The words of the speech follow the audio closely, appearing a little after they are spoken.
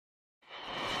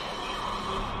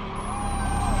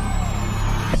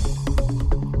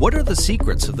What are the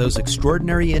secrets of those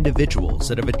extraordinary individuals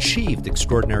that have achieved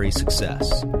extraordinary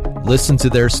success? Listen to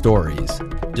their stories,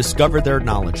 discover their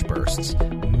knowledge bursts,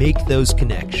 make those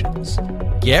connections.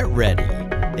 Get ready.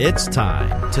 It's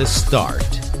time to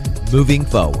start moving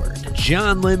forward.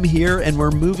 John Lim here, and we're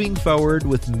moving forward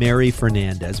with Mary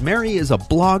Fernandez. Mary is a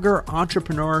blogger,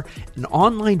 entrepreneur, an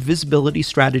online visibility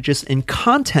strategist, and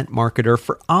content marketer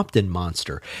for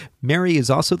OptinMonster. Mary is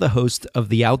also the host of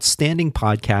the outstanding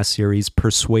podcast series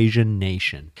Persuasion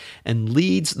Nation and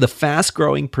leads the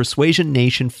fast-growing Persuasion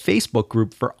Nation Facebook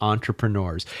group for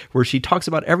entrepreneurs, where she talks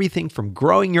about everything from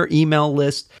growing your email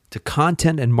list to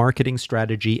content and marketing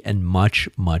strategy and much,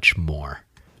 much more.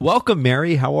 Welcome,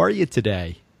 Mary. How are you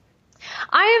today?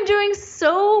 I am doing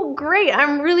so great.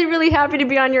 I'm really, really happy to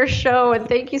be on your show, and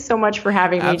thank you so much for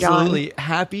having me, John. Absolutely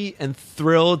happy and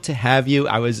thrilled to have you.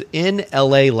 I was in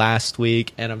LA last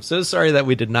week, and I'm so sorry that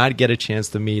we did not get a chance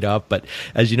to meet up, but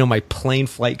as you know, my plane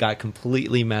flight got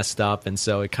completely messed up, and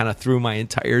so it kind of threw my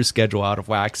entire schedule out of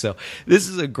whack. So this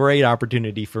is a great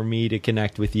opportunity for me to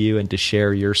connect with you and to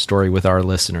share your story with our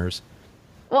listeners.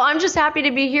 Well, I'm just happy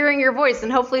to be hearing your voice, and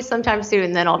hopefully sometime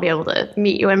soon then I'll be able to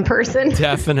meet you in person.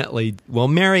 Definitely. Well,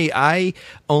 Mary, I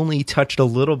only touched a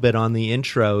little bit on the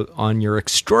intro on your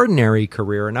extraordinary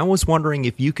career, and I was wondering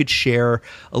if you could share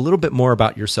a little bit more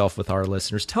about yourself with our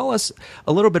listeners. Tell us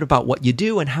a little bit about what you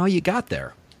do and how you got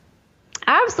there.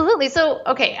 Absolutely. So,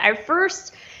 okay, I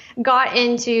first got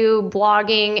into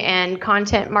blogging and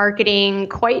content marketing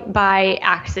quite by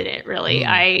accident, really.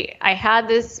 I had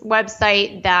this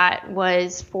website that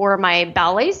was for my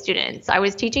ballet students. I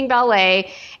was teaching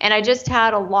ballet, and I just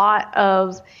had a lot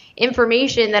of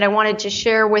information that I wanted to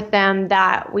share with them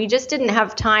that we just didn't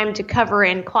have time to cover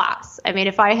in class. I mean,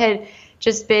 if I had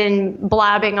just been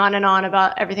blabbing on and on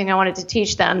about everything I wanted to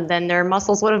teach them, then their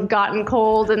muscles would have gotten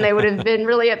cold and they would have been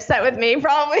really upset with me,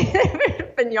 probably.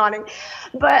 Been yawning.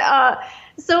 But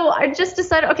so I just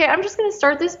decided, okay, I'm just going to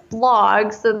start this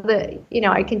blog so that,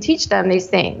 I can teach them these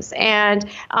things. And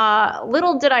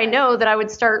little did I know that I would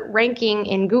start ranking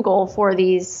in Google for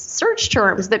these search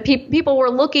terms, that people were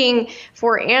looking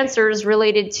for answers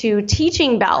related to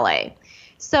teaching ballet.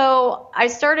 So I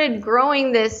started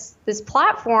growing this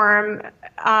platform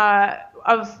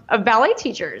of ballet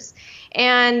teachers,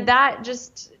 and that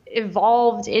just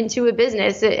evolved into a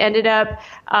business. It ended up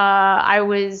I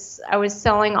was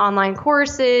selling online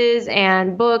courses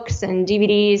and books and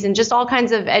DVDs and just all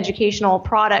kinds of educational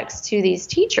products to these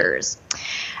teachers.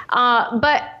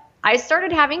 But I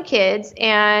started having kids,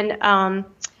 and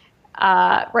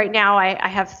right now I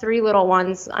have 3 little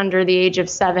ones under the age of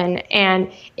 7,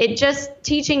 and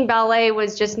teaching ballet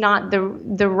was just not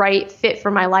the right fit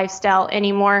for my lifestyle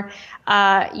anymore.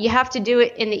 You have to do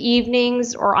it in the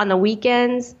evenings or on the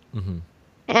weekends. Mm-hmm.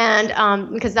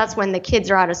 And because that's when the kids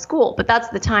are out of school, but that's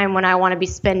the time when I want to be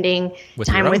spending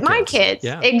time with my kids.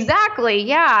 Yeah. Exactly.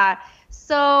 Yeah.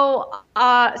 So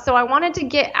I wanted to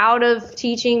get out of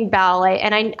teaching ballet,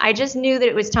 and I just knew that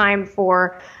it was time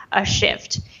for a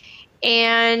shift.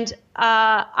 And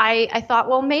I thought,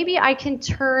 well, maybe I can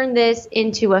turn this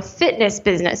into a fitness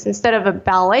business instead of a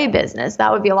ballet business.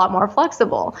 That would be a lot more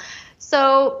flexible.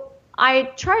 So I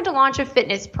tried to launch a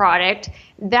fitness product.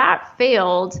 That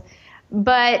failed.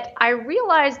 But I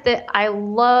realized that I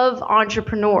love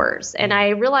entrepreneurs. And I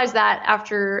realized that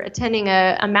after attending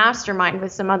a mastermind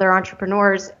with some other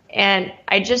entrepreneurs. And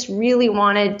I just really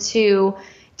wanted to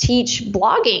teach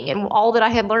blogging and all that I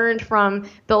had learned from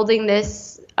building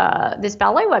this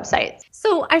ballet website.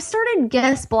 So I started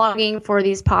guest blogging for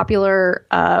these popular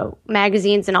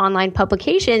magazines and online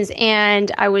publications,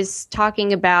 and I was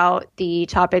talking about the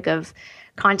topic of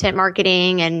content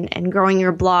marketing and growing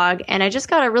your blog, and I just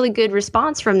got a really good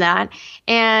response from that.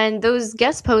 And those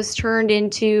guest posts turned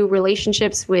into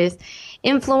relationships with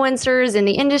influencers in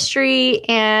the industry,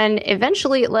 and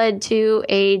eventually it led to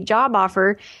a job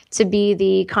offer to be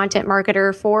the content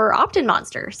marketer for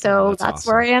OptinMonster. So that's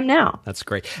awesome. Where I am now. That's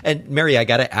great. And Mary, I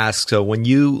got to ask, so when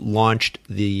you launched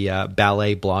the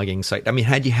ballet blogging site, I mean,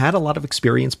 had you had a lot of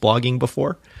experience blogging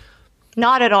before?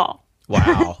 Not at all.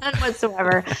 Wow. None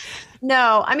whatsoever.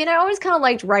 No, I mean, I always kind of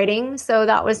liked writing, so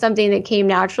that was something that came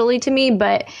naturally to me,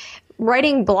 but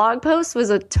writing blog posts was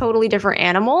a totally different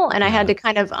animal, and I had to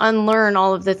kind of unlearn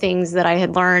all of the things that I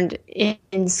had learned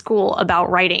in school about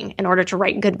writing in order to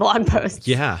write good blog posts.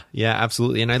 Yeah,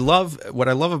 absolutely. And what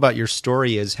I love about your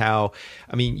story is how,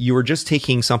 I mean, you were just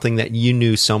taking something that you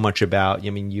knew so much about. I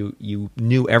mean, you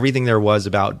knew everything there was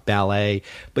about ballet,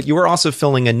 but you were also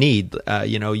filling a need.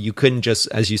 You couldn't just,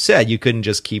 as you said, you couldn't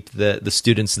just keep the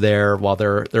students there while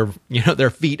their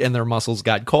feet and their muscles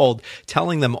got cold.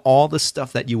 Telling them all the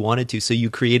stuff that you wanted to. So you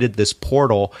created this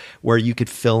portal where you could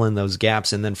fill in those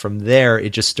gaps. And then from there,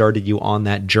 it just started you on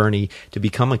that journey to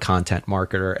become a content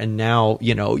marketer. And now,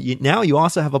 now you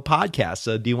also have a podcast.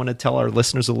 So do you want to tell our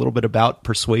listeners a little bit about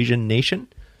Persuasion Nation?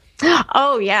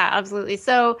 Oh, yeah, absolutely.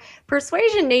 So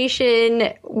Persuasion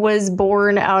Nation was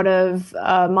born out of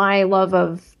my love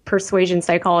of persuasion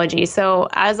psychology. So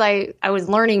as I was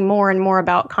learning more and more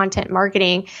about content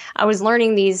marketing, I was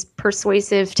learning these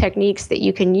persuasive techniques that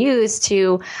you can use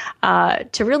to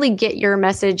really get your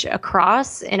message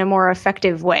across in a more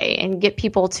effective way and get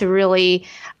people to really,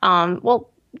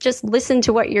 just listen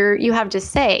to what you have to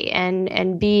say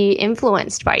and be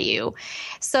influenced by you.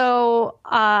 So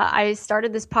I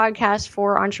started this podcast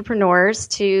for entrepreneurs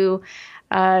to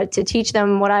teach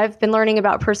them what I've been learning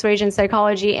about persuasion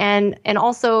psychology and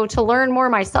also to learn more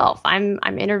myself. I'm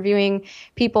interviewing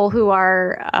people who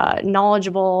are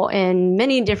knowledgeable in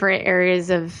many different areas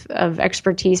of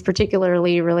expertise,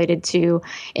 particularly related to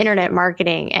internet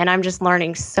marketing. And I'm just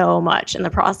learning so much in the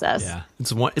process. Yeah,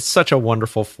 it's such a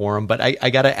wonderful forum. But I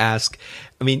got to ask,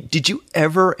 I mean, did you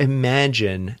ever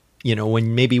imagine,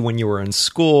 when you were in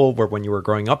school or when you were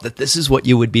growing up, that this is what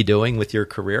you would be doing with your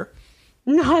career?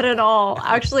 Not at all.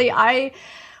 Actually, I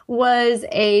was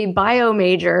a bio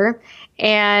major,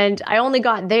 and I only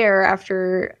got there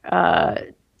after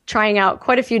trying out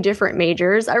quite a few different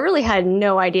majors. I really had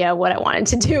no idea what I wanted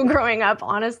to do growing up,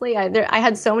 honestly. I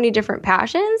had so many different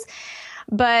passions.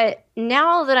 But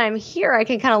now that I'm here, I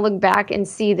can kind of look back and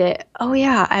see that, oh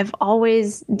yeah, I've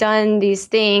always done these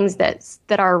things that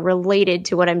are related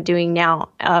to what I'm doing now.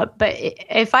 But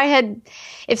if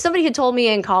somebody had told me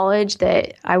in college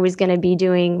that I was going to be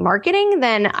doing marketing,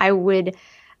 then I would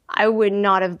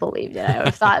not have believed it. I would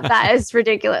have thought that is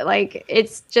ridiculous. Like,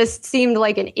 it's just seemed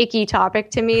like an icky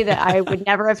topic to me that I would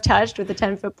never have touched with a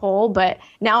 10-foot pole, but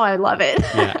now I love it.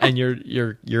 Yeah, and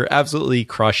you're absolutely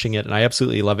crushing it, and I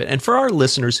absolutely love it. And for our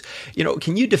listeners,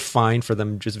 can you define for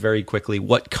them just very quickly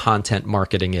what content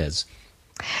marketing is?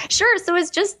 Sure. So it's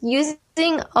just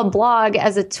using a blog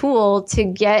as a tool to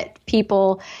get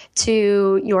people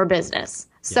to your business.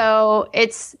 So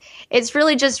it's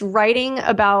really just writing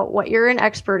about what you're an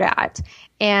expert at.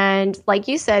 And like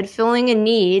you said, filling a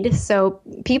need. So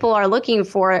people are looking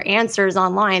for answers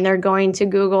online. They're going to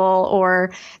Google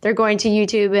or they're going to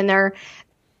YouTube and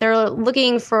they're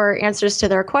looking for answers to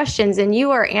their questions, and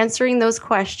you are answering those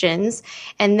questions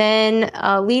and then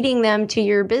leading them to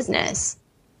your business.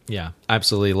 Yeah,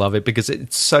 absolutely love it, because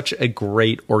it's such a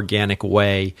great organic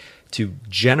way to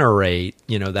generate,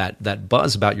 that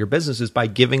buzz about your business is by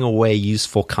giving away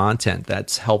useful content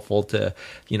that's helpful to,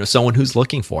 someone who's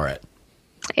looking for it.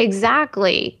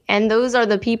 Exactly. And those are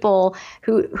the people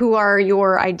who are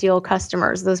your ideal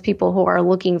customers, those people who are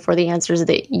looking for the answers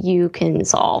that you can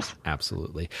solve.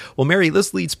 Absolutely. Well, Mary,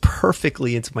 this leads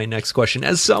perfectly into my next question.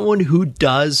 As someone who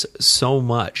does so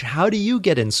much, how do you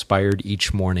get inspired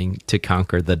each morning to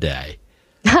conquer the day?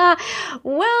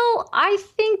 Well, I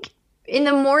think in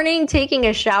the morning, taking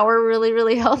a shower really,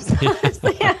 really helps.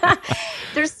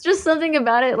 There's just something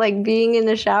about it, like being in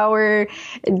the shower.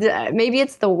 Maybe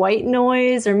it's the white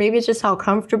noise, or maybe it's just how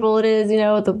comfortable it is,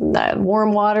 the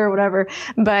warm water or whatever.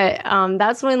 But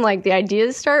that's when like the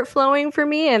ideas start flowing for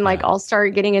me, and like I'll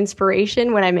start getting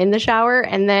inspiration when I'm in the shower.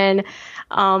 And then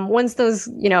once those,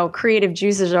 creative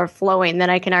juices are flowing, then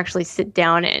I can actually sit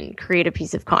down and create a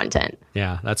piece of content.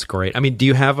 Yeah, that's great. I mean, do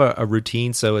you have a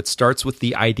routine? So it starts with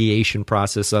the ideation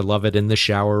process. I love it, in the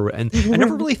shower. And I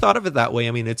never really thought of it that way.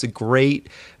 I mean, it's a great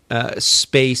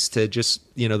space to just,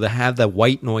 to have the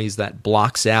white noise that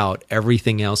blocks out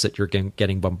everything else that you're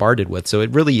getting bombarded with. So it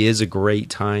really is a great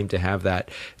time to have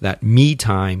that me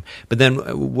time. But then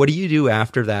what do you do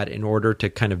after that in order to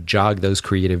kind of jog those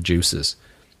creative juices?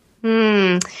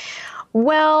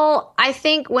 Well, I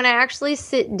think when I actually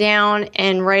sit down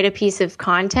and write a piece of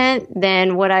content,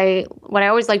 then what I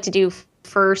always like to do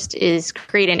first is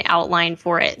create an outline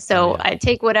for it. So I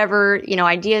take whatever,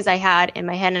 ideas I had in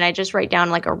my head, and I just write down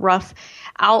like a rough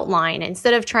outline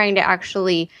instead of trying to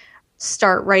actually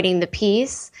start writing the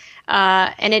piece.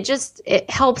 And it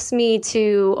helps me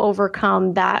to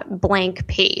overcome that blank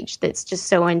page that's just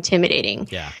so intimidating.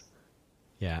 Yeah,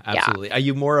 absolutely. Yeah. Are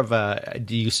you more of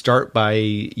do you start by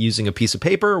using a piece of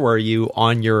paper, or are you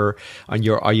on your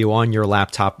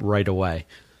laptop right away?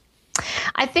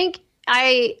 I think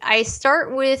I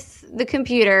start with the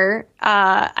computer.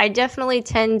 I definitely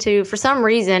tend to, for some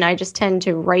reason, I just tend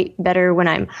to write better when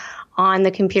I'm on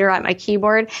the computer at my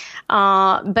keyboard.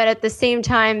 But at the same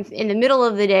time, in the middle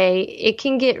of the day, it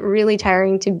can get really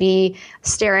tiring to be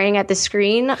staring at the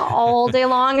screen all day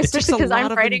long, especially because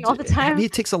I'm writing all the time. I mean,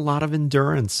 it takes a lot of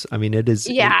endurance. I mean, it is.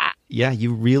 Yeah.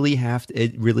 You really have to.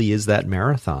 It really is that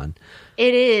marathon.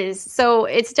 It is. So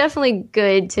it's definitely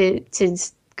good to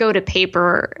go to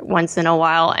paper once in a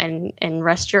while and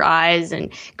rest your eyes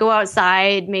and go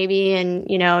outside maybe and,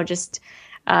 just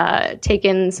take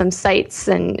in some sights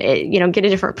and, get a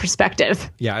different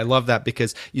perspective. Yeah, I love that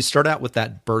because you start out with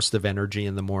that burst of energy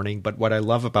in the morning. But what I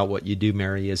love about what you do,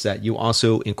 Mary, is that you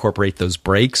also incorporate those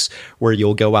breaks where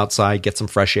you'll go outside, get some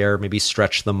fresh air, maybe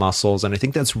stretch the muscles. And I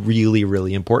think that's really,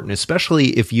 really important,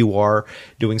 especially if you are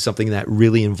doing something that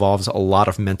really involves a lot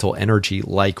of mental energy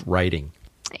like writing.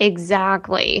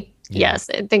 Exactly. Yeah. Yes.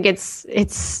 I think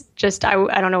it's just, I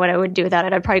don't know what I would do without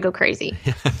it. I'd probably go crazy.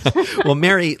 Well,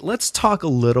 Mary, let's talk a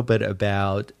little bit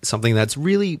about something that's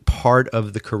really part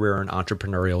of the career and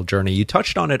entrepreneurial journey. You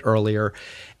touched on it earlier.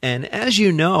 And as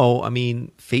you know, I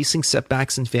mean, facing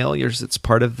setbacks and failures, it's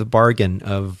part of the bargain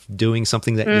of doing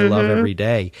something that you love every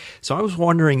day. So I was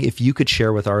wondering if you could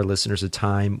share with our listeners a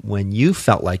time when you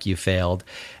felt like you failed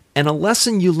and a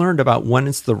lesson you learned about when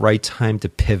it's the right time to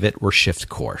pivot or shift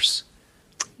course.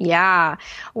 Yeah.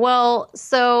 Well,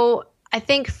 so I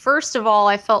think first of all,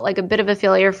 I felt like a bit of a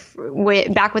failure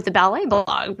back with the ballet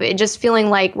blog, but just feeling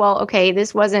like, well, okay,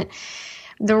 this wasn't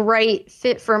the right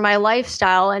fit for my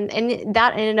lifestyle. And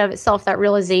that in and of itself, that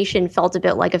realization felt a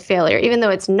bit like a failure, even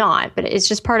though it's not, but it's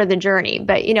just part of the journey.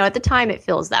 But, at the time it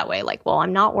feels that way, like, well,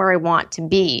 I'm not where I want to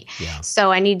be. Yeah.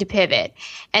 So I need to pivot.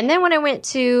 And then when I went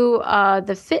to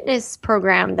the fitness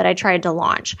program that I tried to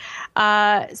launch,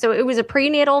 so it was a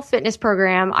prenatal fitness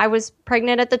program. I was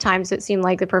pregnant at the time, so it seemed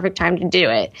like the perfect time to do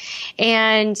it.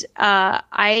 And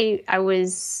I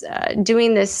was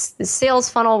doing this sales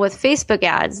funnel with Facebook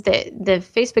ads. The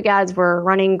Facebook ads were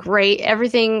running great.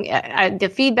 Everything, the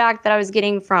feedback that I was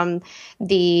getting from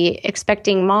the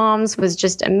expecting moms was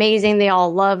just amazing. They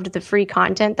all loved the free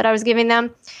content that I was giving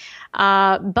them.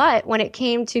 But when it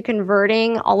came to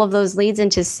converting all of those leads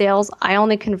into sales, I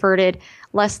only converted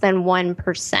less than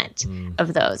 1%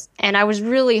 of those. And I was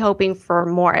really hoping for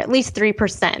more, at least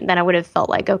 3%. Then I would have felt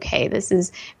like, okay, this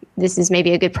is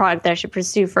maybe a good product that I should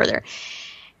pursue further.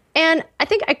 And I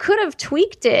think I could have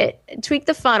tweaked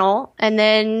the funnel, and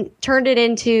then turned it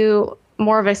into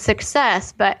more of a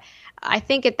success. But I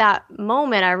think at that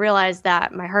moment, I realized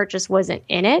that my heart just wasn't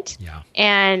in it. Yeah.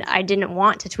 And I didn't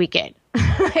want to tweak it.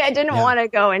 I didn't want to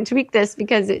go and tweak this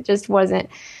because it just wasn't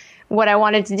what I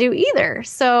wanted to do either.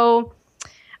 So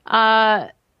I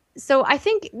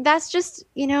think that's just,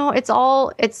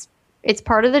 it's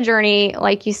part of the journey,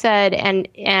 like you said,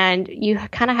 and you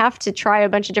kind of have to try a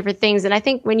bunch of different things. And I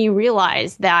think when you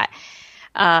realize that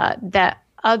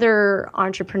other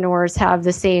entrepreneurs have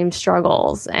the same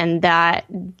struggles and that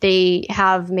they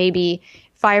have maybe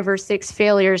 5 or 6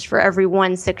 failures for every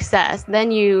one success, then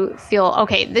you feel,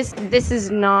 okay, this is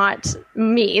not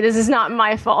me. This is not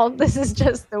my fault. This is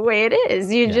just the way it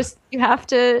is. You have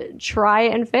to try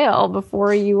and fail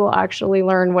before you will actually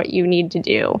learn what you need to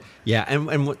do. Yeah.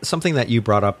 And something that you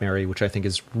brought up, Mary, which I think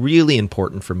is really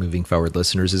important for moving forward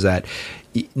listeners, is that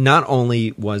not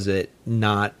only was it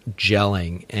not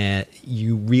gelling, and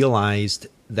you realized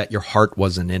that your heart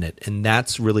wasn't in it. And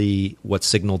that's really what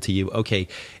signaled to you, okay,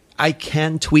 I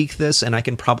can tweak this and I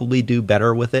can probably do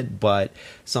better with it, but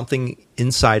something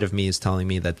inside of me is telling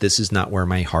me that this is not where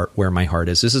my heart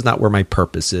is. This is not where my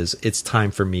purpose is. It's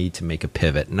time for me to make a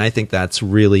pivot. And I think that's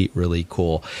really, really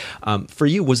cool. For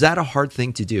you, was that a hard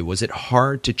thing to do? Was it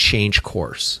hard to change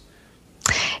course?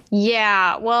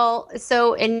 Yeah, well,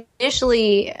 so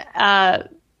initially,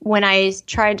 when I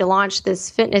tried to launch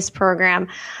this fitness program,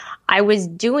 I was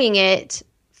doing it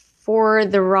for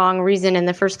the wrong reason in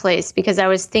the first place, because I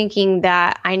was thinking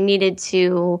that I needed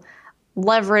to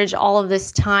leverage all of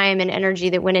this time and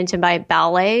energy that went into my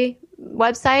ballet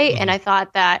website. And I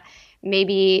thought that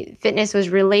maybe fitness was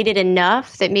related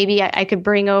enough that maybe I could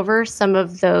bring over some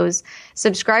of those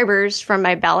subscribers from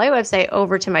my ballet website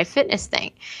over to my fitness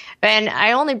thing. And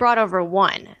I only brought over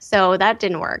 1, so that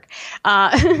didn't work.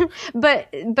 But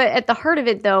at the heart of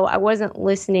it, though, I wasn't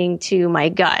listening to my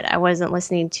gut. I wasn't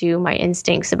listening to my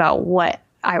instincts about where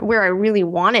I really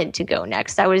wanted to go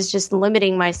next. I was just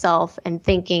limiting myself and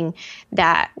thinking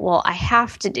that, well, I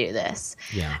have to do this.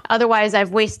 Yeah. Otherwise,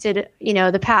 I've wasted,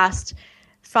 the past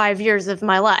 5 years of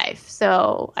my life.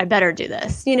 So I better do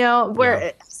this.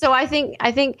 So I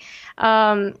think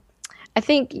I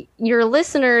think your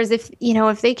listeners, if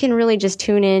they can really just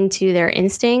tune in to their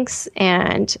instincts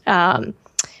and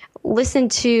listen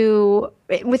to,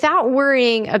 without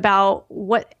worrying about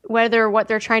whether what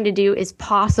they're trying to do is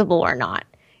possible or not.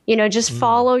 Just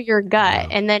follow your gut,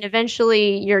 and then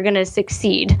eventually you're going to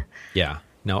succeed. Yeah.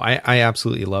 No, I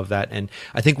absolutely love that. And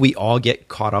I think we all get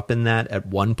caught up in that at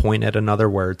one point at another,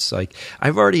 where it's like,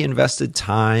 I've already invested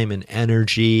time and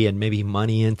energy and maybe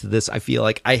money into this. I feel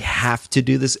like I have to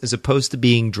do this, as opposed to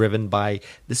being driven by,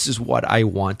 this is what I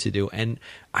want to do. And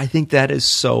I think that is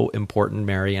so important,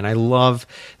 Mary. And I love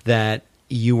that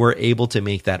you were able to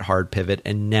make that hard pivot,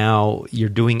 and now you're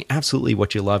doing absolutely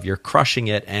what you love. You're crushing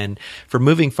it. And for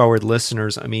moving forward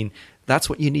listeners, I mean, that's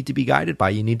what you need to be guided by.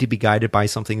 You need to be guided by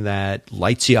something that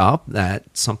lights you up,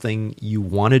 that's something you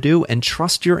want to do, and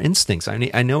trust your instincts. I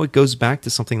mean, I know it goes back to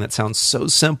something that sounds so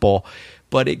simple,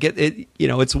 but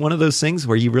it's one of those things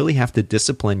where you really have to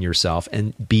discipline yourself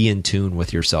and be in tune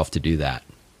with yourself to do that.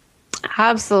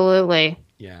 Absolutely.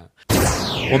 Yeah.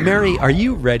 Well, Mary, are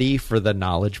you ready for the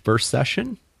Knowledge Burst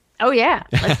session? Oh, yeah.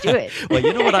 Let's do it. Well,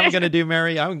 you know what I'm going to do,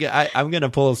 Mary? I'm going to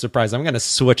pull a surprise. I'm going to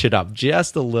switch it up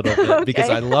just a little bit because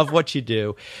I love what you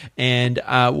do. And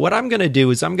what I'm going to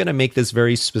do is I'm going to make this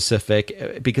very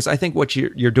specific because I think what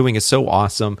you're doing is so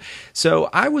awesome. So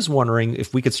I was wondering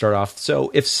if we could start off. So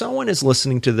if someone is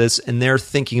listening to this and they're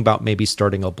thinking about maybe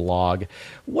starting a blog,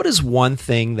 what is one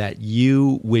thing that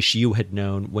you wish you had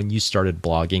known when you started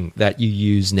blogging that you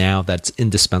use now that's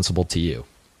indispensable to you?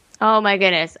 Oh my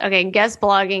goodness. Okay, guest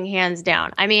blogging, hands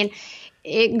down. I mean,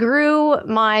 it grew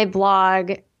my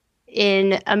blog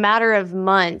in a matter of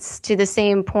months to the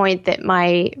same point that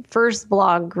my first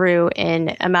blog grew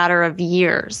in a matter of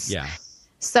years. Yeah.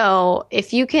 So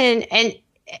if you can, and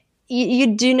you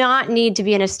do not need to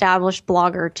be an established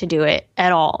blogger to do it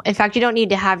at all. In fact, you don't need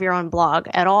to have your own blog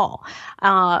at all.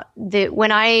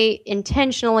 When I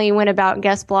intentionally went about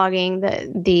guest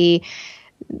blogging, the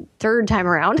third time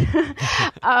around,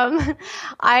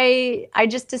 I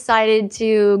just decided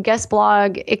to guest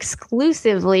blog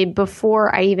exclusively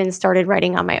before I even started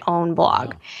writing on my own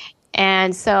blog.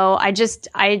 And so I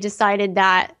decided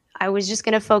that I was just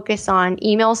going to focus on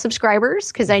email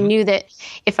subscribers, because I knew that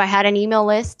if I had an email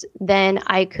list, then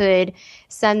I could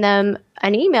send them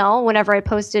an email whenever I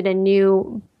posted a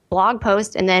new blog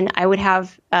post, and then I would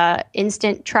have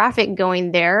instant traffic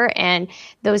going there, and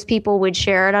those people would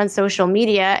share it on social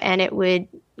media and it would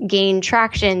gain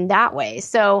traction that way.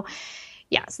 So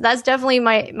yeah, so that's definitely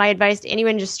my advice to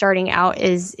anyone just starting out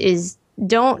is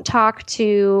don't talk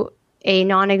to a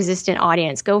non-existent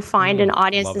audience. Go find an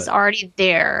audience that's already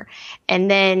there, and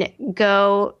then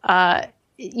go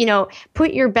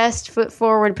put your best foot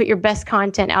forward, put your best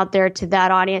content out there to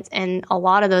that audience, and a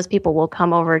lot of those people will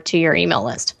come over to your email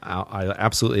list. I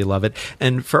absolutely love it.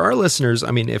 And for our listeners,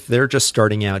 I mean, if they're just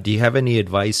starting out, do you have any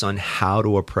advice on how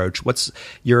to approach? What's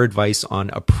your advice on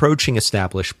approaching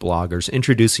established bloggers,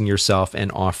 introducing yourself,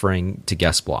 and offering to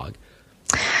guest blog?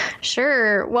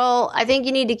 Sure. Well, I think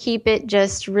you need to keep it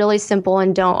just really simple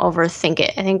and don't overthink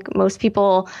it. I think most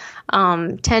people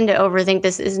tend to overthink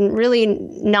this. Isn't really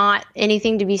not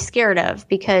anything to be scared of,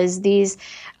 because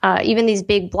even these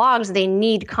big blogs, they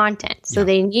need content. So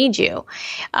they need you.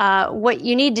 What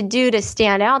you need to do to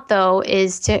stand out, though,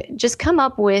 is to just come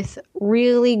up with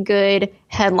really good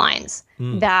headlines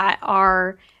that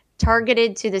are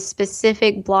targeted to the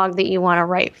specific blog that you want to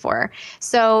write for.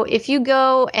 So if you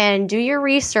go and do your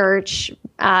research,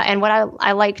 and what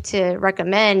I like to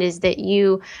recommend is that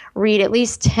you read at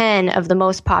least 10 of the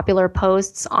most popular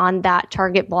posts on that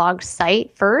target blog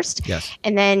site first. Yes.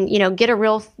 And then, get a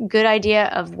real good idea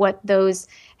of what those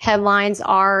headlines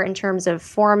are in terms of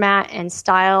format and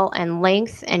style and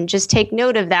length, and just take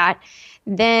note of that.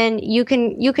 Then you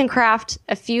can craft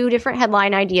a few different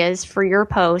headline ideas for your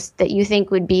post that you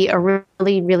think would be a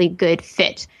really, really good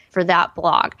fit for that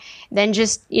blog. Then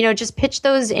just pitch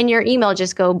those in your email.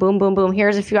 Just go boom, boom, boom.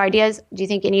 Here's a few ideas. Do you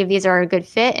think any of these are a good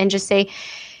fit? And just say,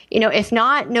 if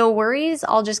not, no worries.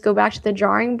 I'll just go back to the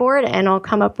drawing board and I'll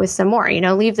come up with some more.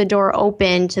 Leave the door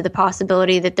open to the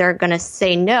possibility that they're going to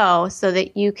say no, so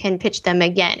that you can pitch them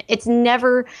again. It's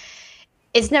never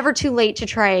too late to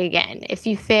try again. If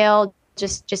you fail,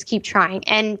 just keep trying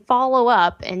and follow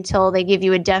up until they give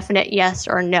you a definite yes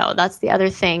or no. That's the other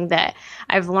thing that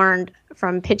I've learned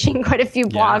from pitching quite a few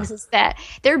blogs is that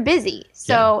they're busy.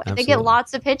 So they get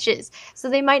lots of pitches. So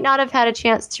they might not have had a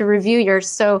chance to review yours.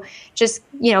 So just,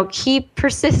 keep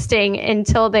persisting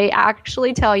until they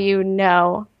actually tell you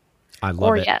no. I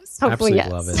love it. Yes, hopefully Absolutely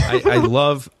yes. love it. I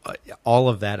love all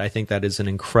of that. I think that is an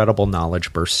incredible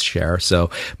knowledge burst share.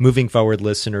 So moving forward,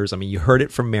 listeners, I mean, you heard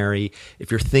it from Mary. If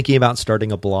you're thinking about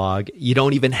starting a blog, you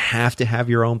don't even have to have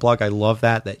your own blog. I love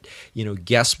that,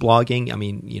 guest blogging, I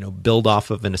mean, build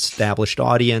off of an established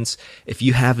audience. If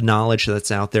you have knowledge that's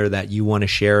out there that you want to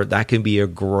share, that can be a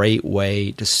great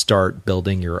way to start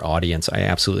building your audience. I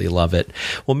absolutely love it.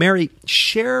 Well, Mary,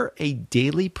 share a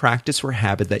daily practice or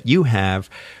habit that you have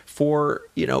for,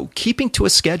 keeping to a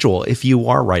schedule if you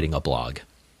are writing a blog.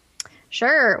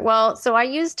 Sure. Well, so I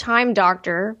use Time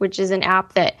Doctor, which is an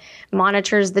app that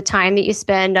monitors the time that you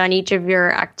spend on each of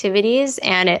your activities.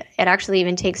 And it actually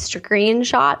even takes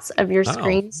screenshots of your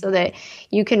screen so that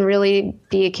you can really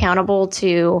be accountable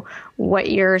to what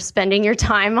you're spending your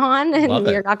time on. And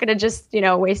you're not going to just,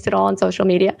 waste it all on social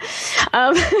media.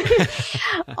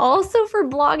 Also for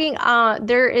blogging,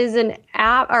 there is an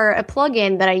app or a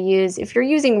plugin that I use. If you're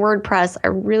using WordPress, I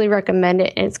really recommend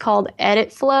it. And it's called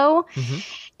Edit Flow. Mm-hmm.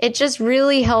 It just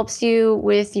really helps you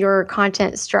with your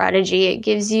content strategy. It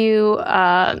gives you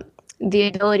the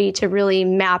ability to really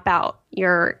map out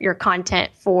your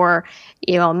content for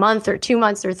a month or 2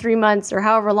 months or 3 months or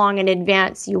however long in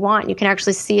advance you want. You can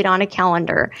actually see it on a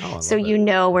calendar, so you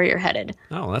know where you're headed.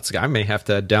 Oh, I may have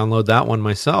to download that one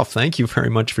myself. Thank you very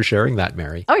much for sharing that,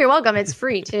 Mary. Oh, you're welcome. It's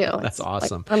free too. That's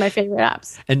awesome. One of my favorite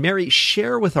apps. And Mary,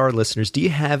 share with our listeners, do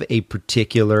you have a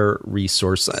particular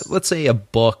resource, let's say a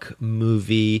book,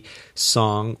 movie,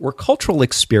 song, or cultural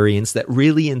experience that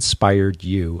really inspired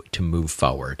you to move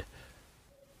forward?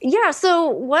 Yeah, so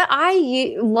what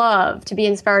I love to be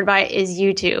inspired by is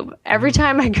YouTube. Every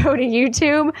time I go to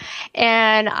YouTube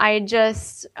and I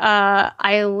just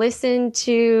I listen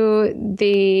to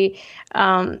the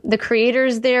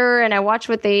creators there and I watch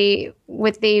what they've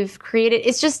created.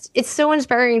 It's so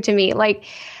inspiring to me. Like,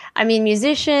 I mean,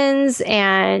 musicians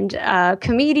and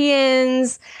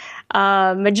comedians,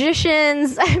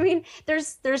 magicians. I mean,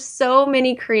 there's so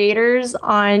many creators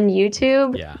on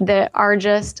YouTube that are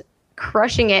just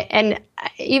crushing it. And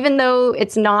even though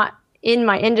it's not in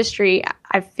my industry,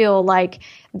 I feel like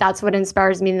that's what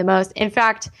inspires me the most. In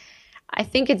fact, I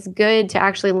think it's good to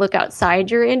actually look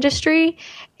outside your industry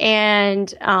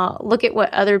and look at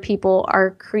what other people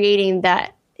are creating,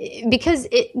 because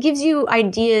it gives you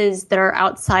ideas that are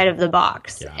outside of the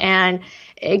box. And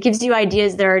it gives you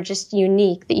ideas that are just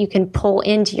unique that you can pull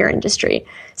into your industry.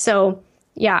 So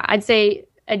yeah, I'd say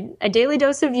a daily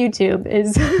dose of YouTube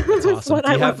is That's awesome. what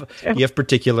I love. Do you have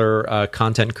particular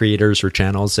content creators or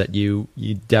channels that you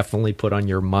definitely put on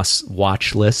your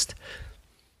must-watch list?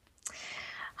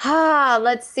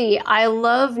 Let's see. I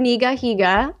love Niga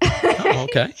Higa. Oh,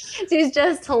 okay. She's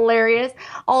just hilarious.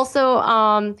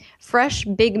 Also, Fresh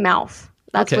Big Mouth.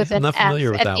 That's with an I'm not familiar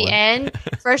F with at that the one. end.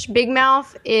 Fresh Big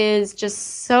Mouth is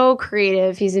just so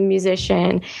creative. He's a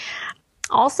musician.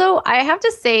 Also, I have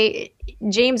to say,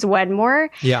 James Wedmore.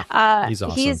 Yeah, he's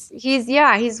awesome.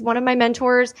 He's one of my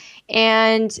mentors,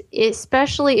 and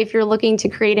especially if you're looking to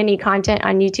create any content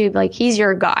on YouTube, like he's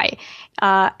your guy.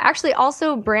 Actually,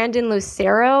 also Brandon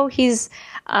Lucero. He's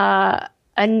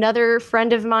another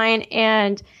friend of mine,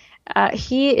 and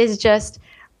he is just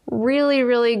really,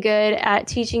 really good at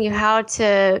teaching you how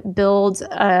to build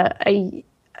a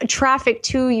traffic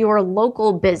to your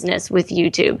local business with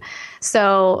YouTube.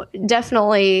 So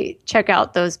definitely check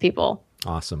out those people.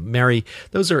 Awesome. Mary,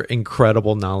 those are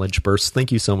incredible knowledge bursts.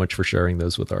 Thank you so much for sharing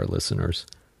those with our listeners.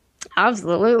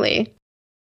 Absolutely.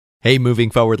 Hey, moving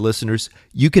forward listeners,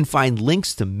 you can find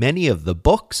links to many of the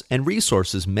books and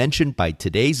resources mentioned by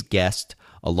today's guest,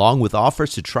 along with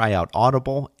offers to try out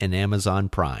Audible and Amazon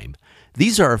Prime.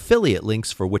 These are affiliate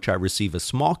links for which I receive a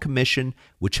small commission,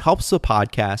 which helps the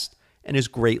podcast and is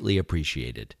greatly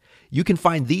appreciated. You can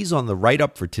find these on the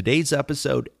write-up for today's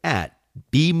episode at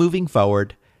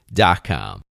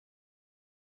bemovingforward.com.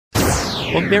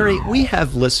 Well, Mary, we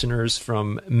have listeners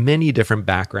from many different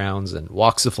backgrounds and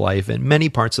walks of life in many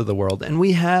parts of the world. And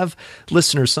we have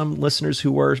some listeners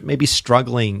who are maybe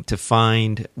struggling to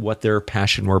find what their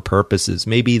passion or purpose is.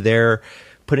 Maybe they're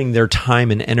putting their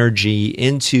time and energy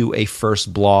into a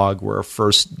first blog or a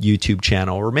first YouTube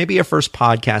channel or maybe a first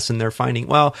podcast, and they're finding,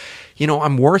 well,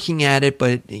 I'm working at it,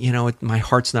 but, my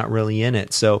heart's not really in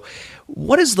it. So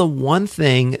what is the one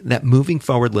thing that moving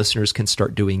forward listeners can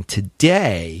start doing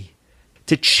today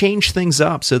to change things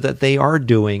up so that they are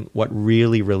doing what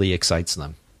really, really excites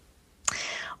them?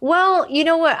 Well, you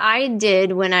know what I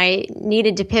did when I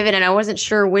needed to pivot and I wasn't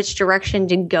sure which direction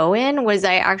to go in was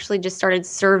I actually just started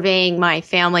surveying my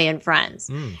family and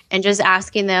friends and just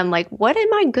asking them like, what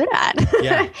am I good at?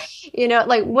 Yeah.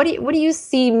 Like what do you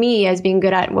see me as being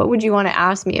good at? What would you want to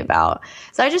ask me about?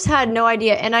 So I just had no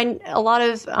idea. And a lot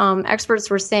of experts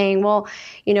were saying, well,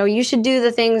 you should do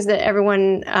the things that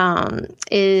everyone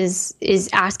is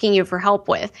asking you for help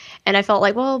with. And I felt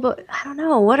like, well, but I don't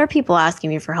know. What are people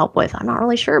asking me for help with? I'm not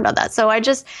really sure about that. So I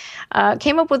just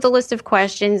came up with a list of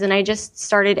questions and I just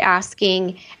started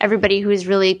asking everybody who's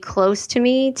really close to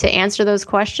me to answer those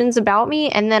questions about me.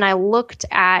 And then I looked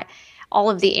at all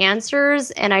of the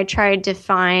answers and I tried to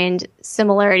find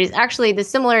similarities. Actually, the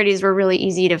similarities were really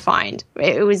easy to find.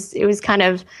 It was kind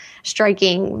of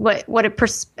striking what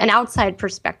an outside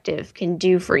perspective can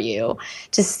do for you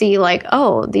to see like,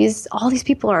 oh, all these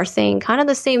people are saying kind of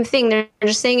the same thing. They're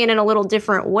just saying it in a little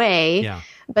different way. Yeah.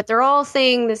 But they're all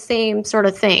saying the same sort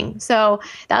of thing. So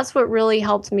that's what really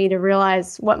helped me to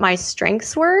realize what my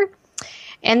strengths were.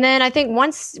 And then I think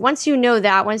once you know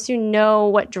that, once you know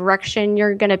what direction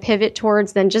you're going to pivot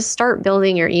towards, then just start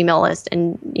building your email list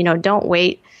and, don't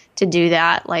wait to do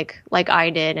that like I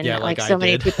did and like so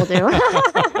many people do.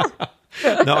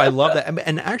 No, I love that.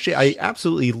 And actually, I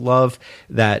absolutely love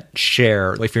that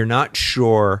share. If you're not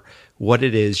sure what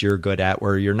it is you're good at,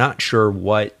 or you're not sure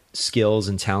what skills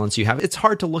and talents you have, it's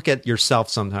hard to look at yourself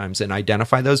sometimes and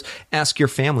identify those. Ask your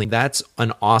family. That's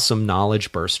an awesome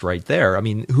knowledge burst right there. I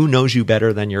mean, who knows you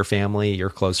better than your family, your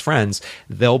close friends?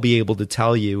 They'll be able to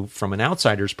tell you from an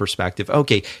outsider's perspective,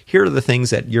 okay, here are the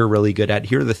things that you're really good at.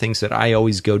 Here are the things that I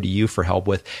always go to you for help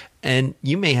with. And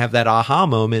you may have that aha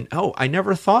moment. Oh, I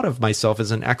never thought of myself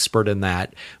as an expert in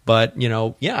that. But,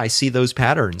 I see those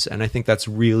patterns. And I think that's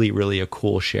really, really a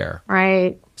cool share.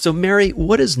 Right. So, Mary,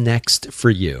 what is next for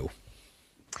you?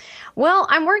 Well,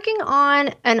 I'm working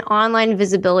on an online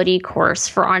visibility course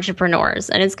for entrepreneurs,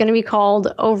 and it's going to be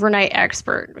called Overnight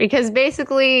Expert, because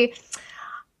basically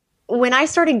when I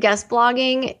started guest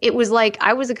blogging, it was like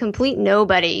I was a complete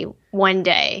nobody one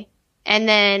day. And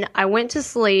then I went to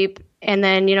sleep, and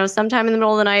then, sometime in the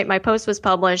middle of the night, my post was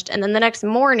published. And then the next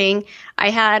morning, I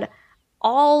had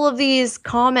all of these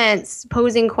comments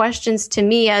posing questions to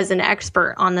me as an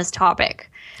expert on this topic.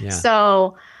 Yeah.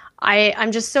 So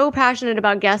I'm just so passionate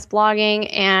about guest blogging,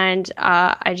 and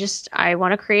I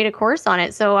want to create a course on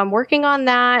it. So I'm working on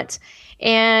that,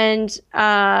 and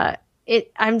I'm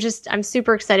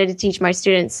super excited to teach my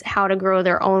students how to grow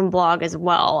their own blog as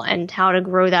well, and how to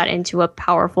grow that into a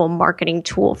powerful marketing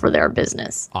tool for their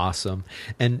business. Awesome.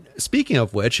 And speaking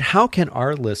of which, how can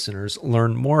our listeners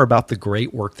learn more about the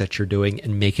great work that you're doing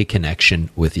and make a connection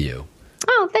with you?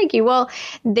 Oh, thank you. Well,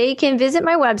 they can visit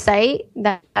my website.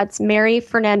 That's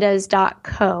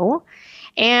maryfernandez.co.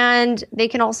 And they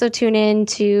can also tune in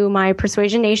to my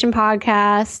Persuasion Nation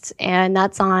podcast, and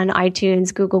that's on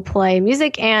iTunes, Google Play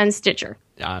Music, and Stitcher.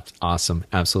 Awesome.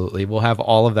 Absolutely. We'll have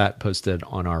all of that posted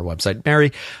on our website.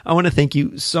 Mary, I want to thank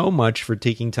you so much for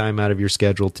taking time out of your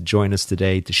schedule to join us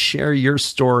today, to share your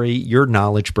story, your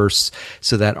knowledge bursts,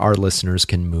 so that our listeners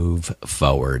can move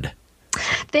forward.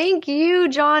 Thank you,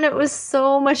 John. It was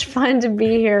so much fun to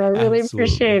be here. I really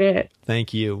appreciate it.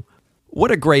 Thank you.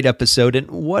 What a great episode,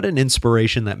 and what an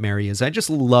inspiration that Mary is. I just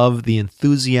love the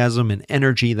enthusiasm and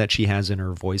energy that she has in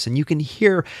her voice, and you can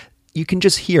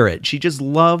just hear it. She just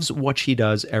loves what she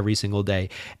does every single day.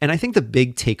 And I think the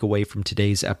big takeaway from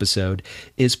today's episode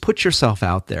is put yourself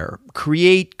out there.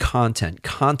 Create content.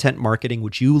 Content marketing,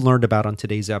 which you learned about on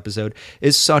today's episode,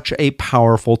 is such a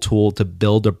powerful tool to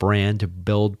build a brand, to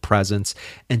build presence,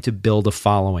 and to build a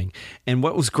following. And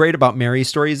what was great about Mary's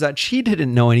story is that she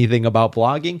didn't know anything about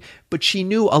blogging, but she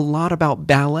knew a lot about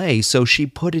ballet. So she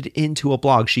put it into a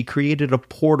blog. She created a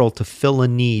portal to fill a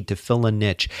need, to fill a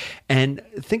niche. And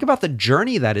think about the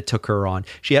journey that it took her on.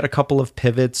 She had a couple of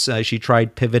pivots. She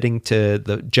tried pivoting to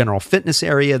the general fitness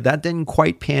area. That didn't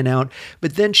quite pan out.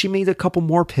 But then she made a couple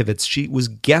more pivots. She was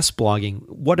guest blogging.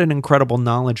 What an incredible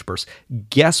knowledge burst.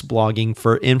 Guest blogging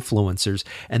for influencers.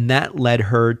 And that led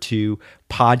her to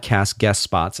podcast guest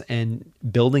spots and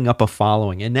building up a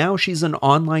following. And now she's an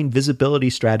online visibility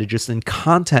strategist and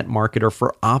content marketer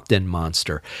for Opt-in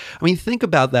Monster. I mean, think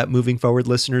about that moving forward,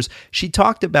 listeners. She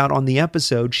talked about on the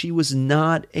episode, she was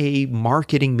not a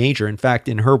marketing major. In fact,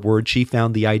 in her words, she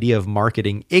found the idea of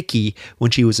marketing icky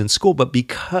when she was in school. But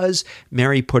because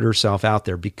Mary put herself out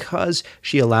there, because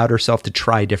she allowed herself to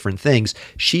try different things,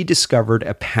 she discovered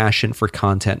a passion for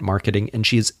content marketing, and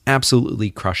she is absolutely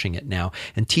crushing it now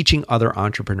and teaching other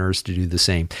entrepreneurs to do the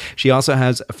same. She also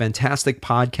has a fantastic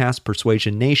podcast,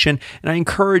 Persuasion Nation, and I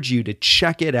encourage you to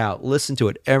check it out. Listen to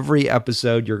it every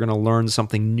episode. You're going to learn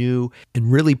something new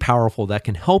and really powerful that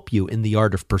can help you in the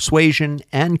art of persuasion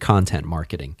and content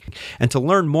marketing. And to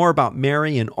learn more about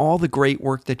Mary and all the great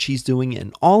work that she's doing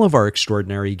and all of our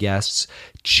extraordinary guests,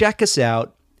 check us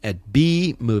out at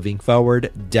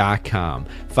bemovingforward.com.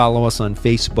 Follow us on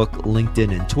Facebook,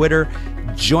 LinkedIn, and Twitter.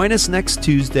 Join us next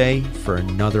Tuesday for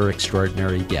another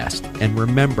extraordinary guest. And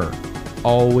remember,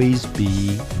 always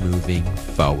be moving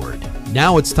forward.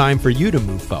 Now it's time for you to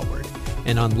move forward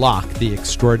and unlock the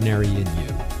extraordinary in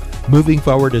you. Moving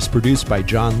Forward is produced by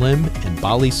John Lim and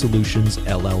Bali Solutions,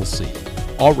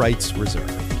 LLC. All rights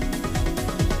reserved.